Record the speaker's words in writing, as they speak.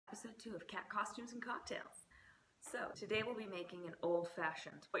Episode 2 of Cat Costumes and Cocktails. So, today we'll be making an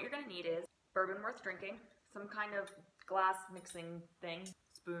old-fashioned. What you're going to need is bourbon worth drinking, some kind of glass mixing thing,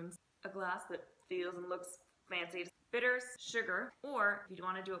 spoons, a glass that feels and looks fancy, bitters, sugar, or if you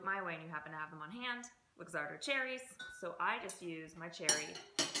want to do it my way and you happen to have them on hand, Luxardo cherries. So I just use my cherry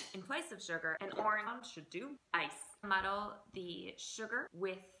in place of sugar, and orange should do. Ice. Muddle the sugar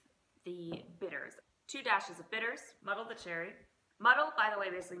with the bitters. 2 dashes of bitters, muddle the cherry. Muddle, by the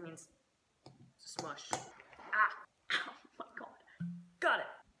way, basically means smush. Oh my god. Got it.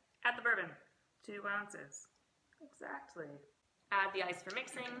 Add the bourbon. 2 ounces. Exactly. Add the ice for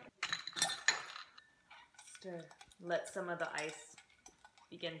mixing. Stir. Let some of the ice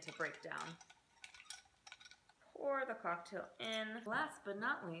begin to break down. Pour the cocktail in. Last but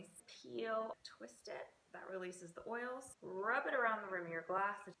not least, peel, twist it. That releases the oils. Rub it around the rim of your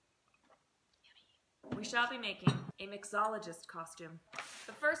glass. We shall be making a mixologist costume.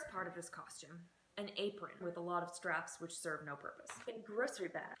 The first part of this costume, an apron with a lot of straps which serve no purpose. A grocery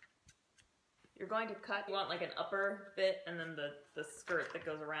bag. You're going to cut, you want like an upper bit and then the skirt that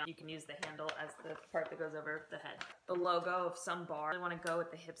goes around. You can use the handle as the part that goes over the head. The logo of some bar. You want to go with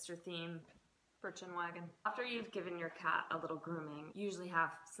the hipster theme. For Chin Wagon. After you've given your cat a little grooming, you usually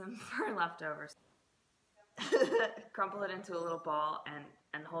have some fur leftovers. Crumple it into a little ball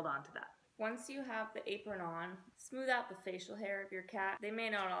and hold on to that. Once you have the apron on, smooth out the facial hair of your cat. They may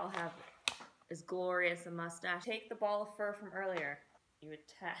not all have as glorious a mustache. Take the ball of fur from earlier. You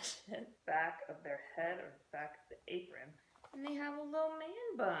attach it back of their head or back of the apron, and they have a little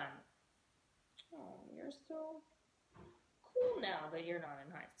man bun. Oh, you're so cool now that you're not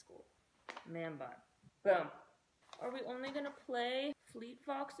in high school. Man bun. Boom. Are we only gonna play Fleet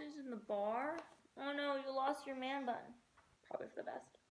Foxes in the bar? Oh no, you lost your man bun. Probably for the best.